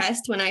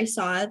impressed when I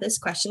saw this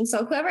question.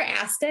 So whoever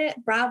asked it,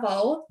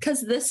 bravo,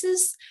 because this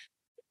is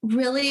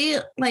really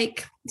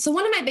so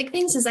one of my big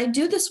things is I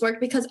do this work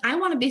because I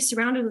want to be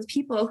surrounded with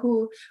people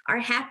who are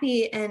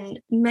happy and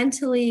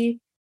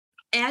mentally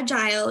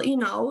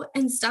agile,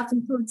 and stuff.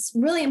 And so it's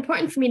really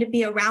important for me to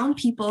be around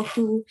people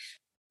who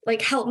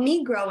help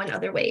me grow in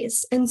other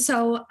ways. And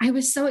so I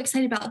was so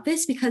excited about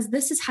this because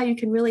this is how you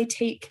can really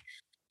take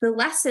the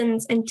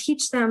lessons and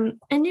teach them.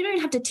 And you don't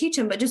even have to teach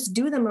them, but just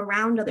do them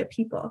around other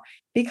people,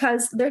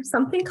 because there's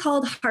something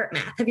called heart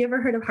math. Have you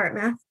ever heard of heart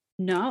math?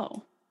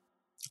 No.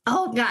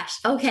 Oh gosh.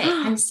 Okay.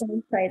 I'm so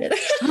excited.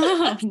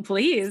 Oh,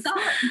 please. So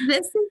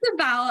this is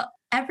about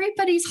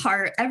everybody's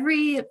heart,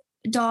 every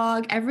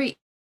dog, every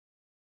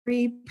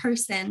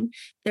person,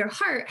 their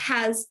heart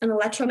has an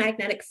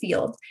electromagnetic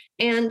field.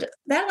 And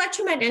that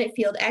electromagnetic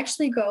field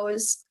actually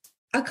goes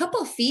a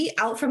couple feet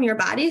out from your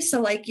body.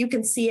 So, like, you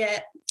can see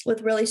it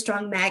with really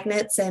strong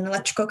magnets and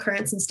electrical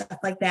currents and stuff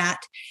like that.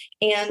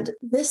 And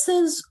this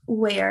is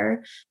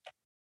where,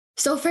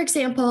 so for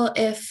example,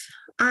 if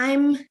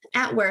I'm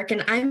at work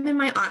and I'm in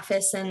my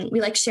office and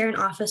we like share an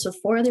office with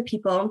four other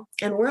people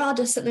and we're all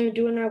just sitting there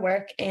doing our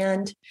work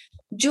and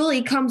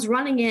Julie comes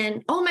running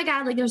in. Oh my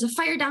God, like there's a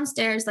fire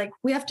downstairs. Like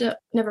we have to,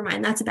 never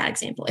mind, that's a bad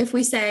example. If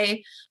we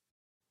say,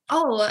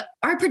 oh,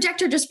 our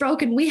projector just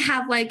broke and we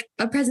have like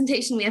a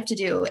presentation we have to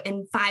do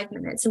in 5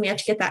 minutes and we have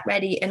to get that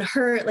ready. And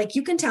her, like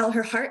you can tell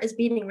her heart is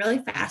beating really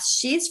fast.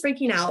 She's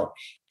freaking out.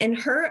 And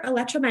her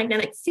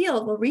electromagnetic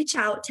field will reach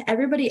out to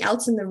everybody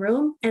else in the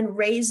room and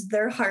raise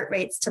their heart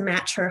rates to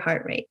match her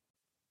heart rate.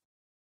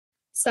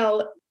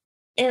 So,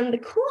 and the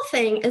cool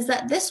thing is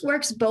that this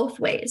works both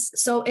ways.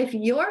 So if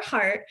your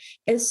heart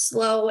is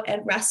slow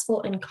and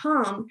restful and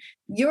calm,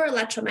 your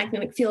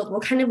electromagnetic field will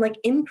kind of like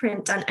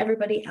imprint on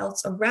everybody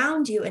else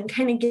around you and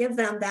kind of give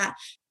them that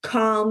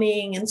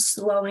calming and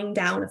slowing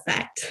down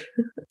effect.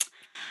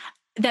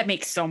 That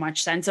makes so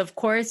much sense, of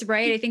course,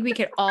 right? I think we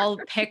could all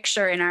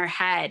picture in our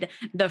head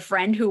the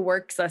friend who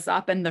works us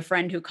up and the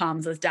friend who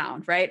calms us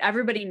down, right?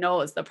 Everybody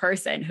knows the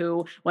person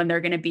who, when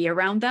they're going to be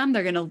around them,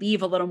 they're going to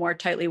leave a little more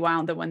tightly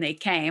wound than when they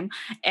came.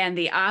 And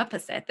the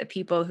opposite, the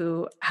people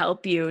who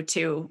help you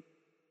to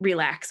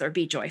relax or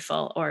be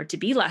joyful or to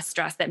be less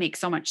stressed. That makes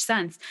so much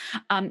sense.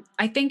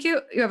 I think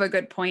you have a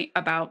good point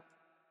about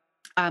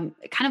kind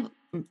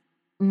of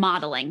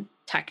modeling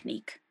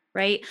technique,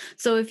 right?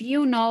 So if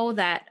you know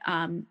that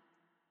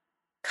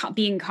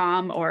being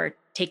calm or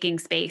taking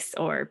space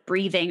or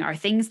breathing are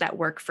things that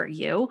work for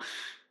you,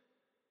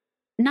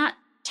 not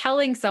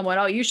telling someone,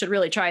 oh, you should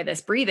really try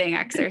this breathing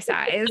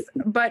exercise,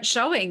 but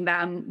showing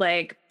them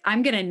like,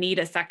 I'm going to need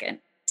a second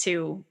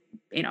to,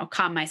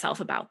 calm myself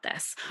about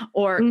this,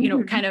 or,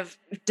 kind of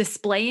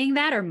displaying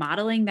that or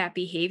modeling that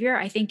behavior,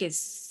 I think is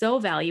so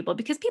valuable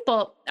because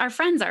people, our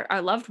friends,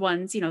 our loved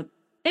ones,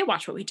 they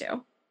watch what we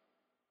do.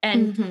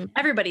 And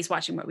everybody's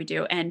watching what we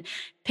do and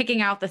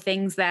picking out the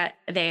things that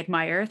they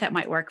admire that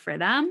might work for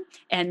them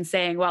and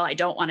saying, well, I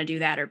don't want to do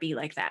that or be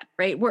like that,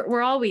 right?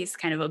 We're always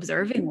kind of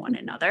observing one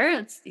another.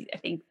 It's, I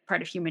think,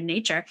 part of human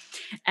nature.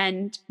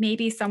 And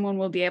maybe someone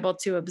will be able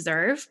to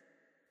observe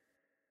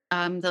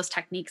those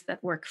techniques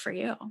that work for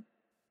you.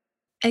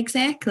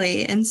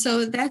 Exactly. And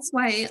so that's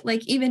why,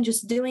 like, even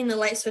just doing the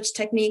light switch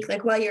technique,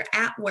 like while you're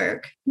at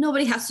work,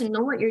 nobody has to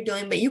know what you're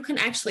doing, but you can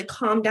actually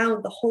calm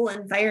down the whole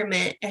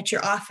environment at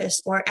your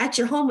office or at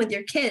your home with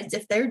your kids.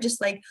 If they're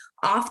just like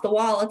off the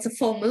wall, it's a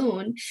full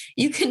moon,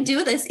 you can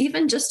do this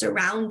even just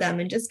around them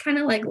and just kind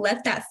of like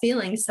let that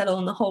feeling settle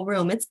in the whole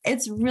room.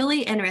 It's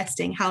really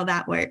interesting how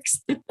that works.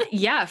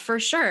 Yeah, for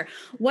sure.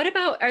 What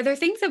about, are there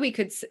things that we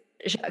could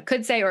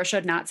say or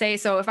should not say?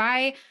 So if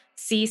I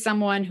see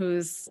someone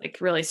who's like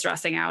really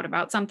stressing out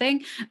about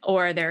something,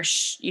 or they're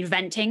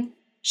venting,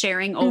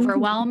 sharing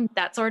overwhelm,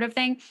 that sort of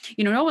thing,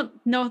 no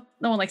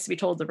one likes to be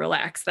told to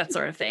relax, that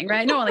sort of thing,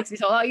 right? No one likes to be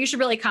told, oh, you should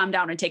really calm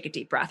down and take a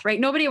deep breath, right?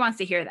 Nobody wants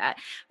to hear that.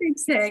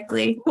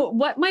 Exactly.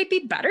 What might be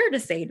better to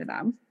say to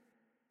them?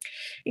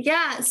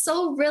 Yeah.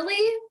 So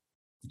really,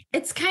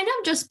 it's kind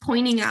of just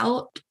pointing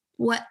out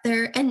what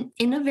they're, and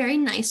in a very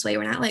nice way.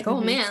 We're not like, oh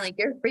man, like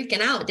you're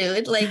freaking out,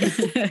 dude. Like,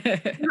 you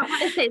don't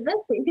want to say this,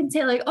 but you can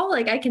say like, oh,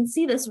 like I can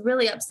see this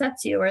really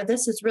upsets you, or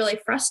this is really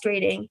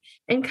frustrating,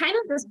 and kind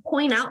of just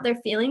point out their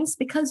feelings,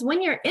 because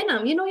when you're in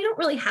them, you don't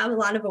really have a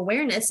lot of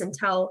awareness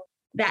until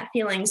that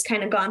feeling's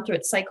kind of gone through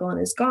its cycle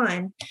and is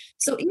gone.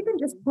 So even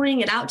just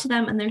pointing it out to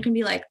them, and they can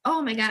be like,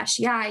 oh my gosh,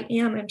 yeah, I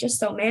am. I'm just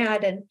so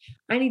mad and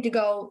I need to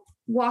go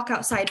walk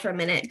outside for a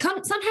minute.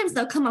 Sometimes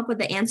they'll come up with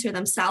the answer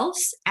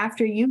themselves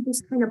after you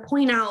just kind of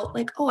point out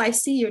like, oh, I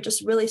see you're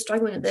just really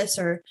struggling with this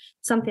or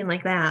something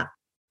like that.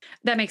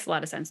 That makes a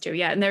lot of sense too.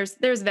 Yeah. And there's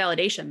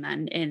validation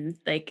then in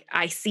like,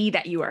 I see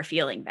that you are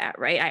feeling that,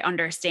 right? I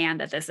understand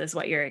that this is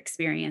what you're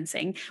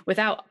experiencing,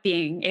 without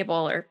being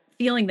able or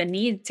feeling the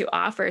need to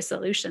offer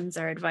solutions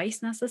or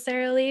advice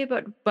necessarily,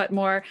 but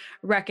more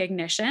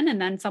recognition.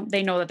 And then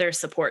they know that there's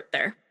support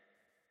there.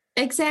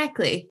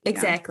 Exactly.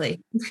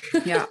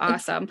 Yeah.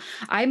 Awesome.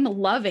 I'm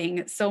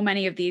loving so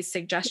many of these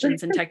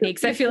suggestions and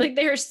techniques. I feel like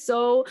they're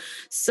so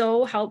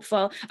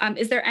helpful.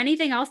 Is there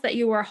anything else that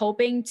you were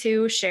hoping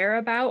to share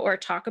about or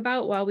talk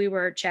about while we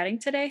were chatting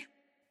today?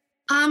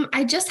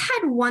 I just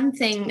had one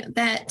thing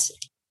that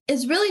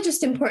is really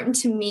just important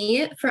to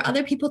me for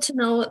other people to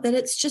know, that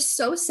it's just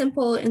so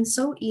simple and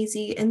so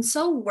easy and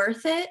so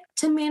worth it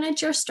to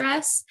manage your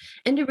stress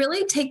and to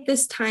really take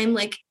this time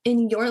like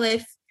in your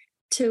life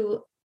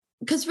to,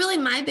 because really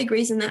my big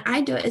reason that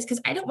I do it is because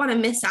I don't want to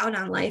miss out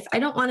on life. I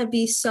don't want to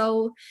be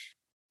so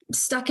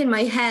stuck in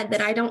my head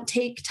that I don't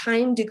take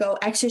time to go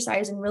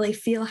exercise and really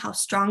feel how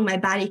strong my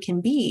body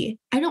can be,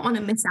 I don't want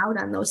to miss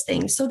out on those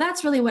things. So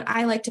that's really what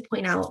I like to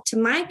point out to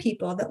my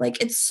people, that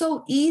like, it's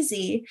so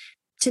easy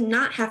to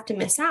not have to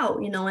miss out,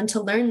 and to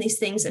learn these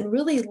things and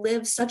really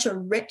live such a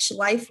rich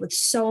life with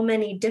so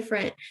many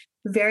different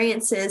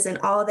variances in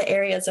all the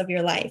areas of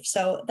your life.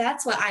 So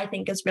that's what I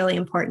think is really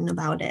important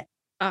about it.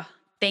 Oh,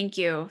 thank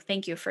you.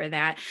 Thank you for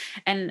that.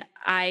 And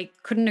I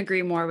couldn't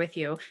agree more with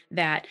you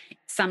that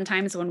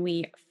sometimes when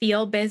we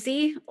feel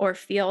busy or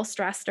feel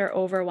stressed or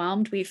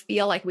overwhelmed, we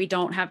feel like we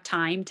don't have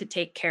time to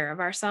take care of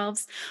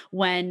ourselves,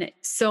 when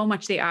so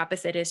much the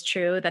opposite is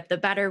true, that the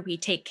better we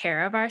take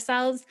care of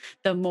ourselves,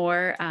 the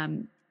more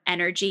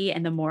energy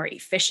and the more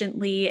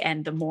efficiently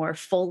and the more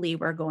fully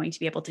we're going to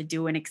be able to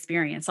do and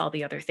experience all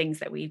the other things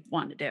that we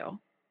want to do.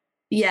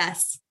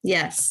 Yes.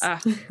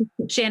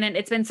 Shannon,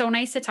 it's been so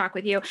nice to talk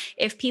with you.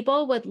 If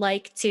people would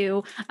like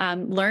to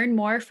learn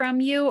more from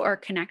you or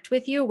connect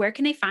with you, where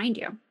can they find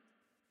you?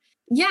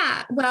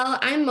 Yeah, well,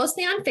 I'm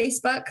mostly on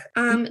Facebook.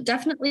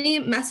 Definitely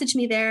message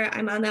me there.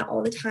 I'm on that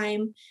all the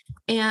time.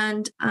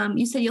 And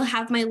you said you'll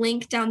have my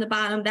link down the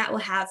bottom. That will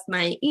have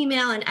my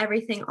email and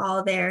everything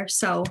all there.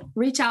 So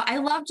reach out. I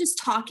love just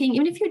talking.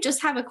 Even if you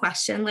just have a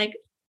question, like,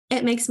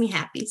 it makes me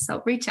happy.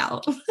 So reach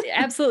out.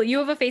 Absolutely. You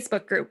have a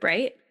Facebook group,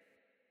 right?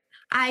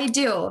 I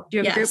do. Do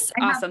you have a group?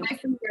 Awesome. I have my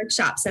free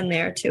workshops in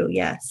there too.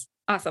 Yes.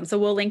 Awesome. So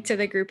we'll link to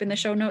the group in the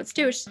show notes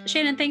too.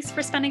 Shannon, thanks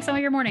for spending some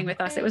of your morning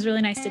with us. It was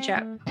really nice to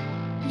chat.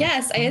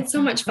 Yes, I had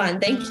so much fun.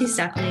 Thank you,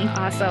 Stephanie.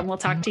 Awesome. We'll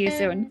talk to you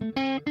soon.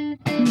 Bye.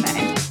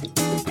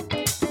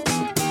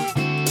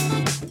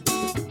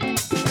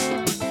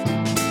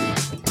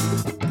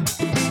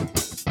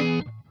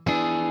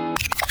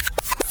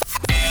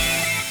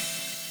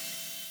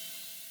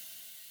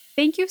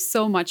 Thank you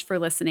so much for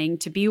listening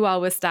to Be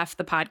Well with Steph,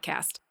 the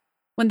podcast.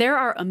 When there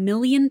are a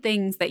million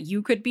things that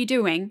you could be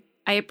doing,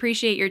 I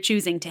appreciate your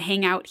choosing to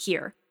hang out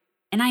here.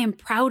 And I am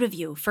proud of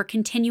you for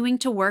continuing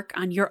to work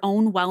on your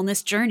own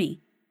wellness journey.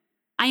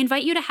 I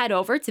invite you to head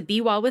over to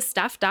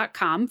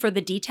BeWellWithSteph.com for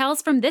the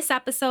details from this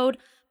episode,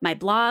 my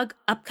blog,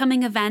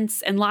 upcoming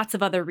events, and lots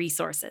of other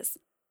resources.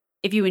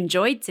 If you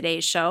enjoyed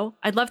today's show,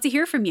 I'd love to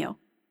hear from you.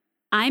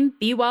 I'm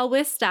Be Well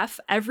with Steph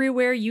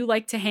everywhere you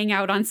like to hang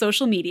out on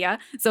social media,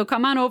 so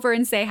come on over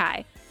and say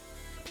hi.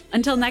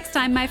 Until next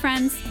time, my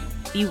friends,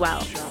 be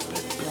well.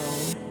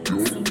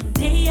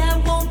 Someday I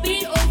won't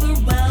be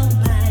overwhelmed.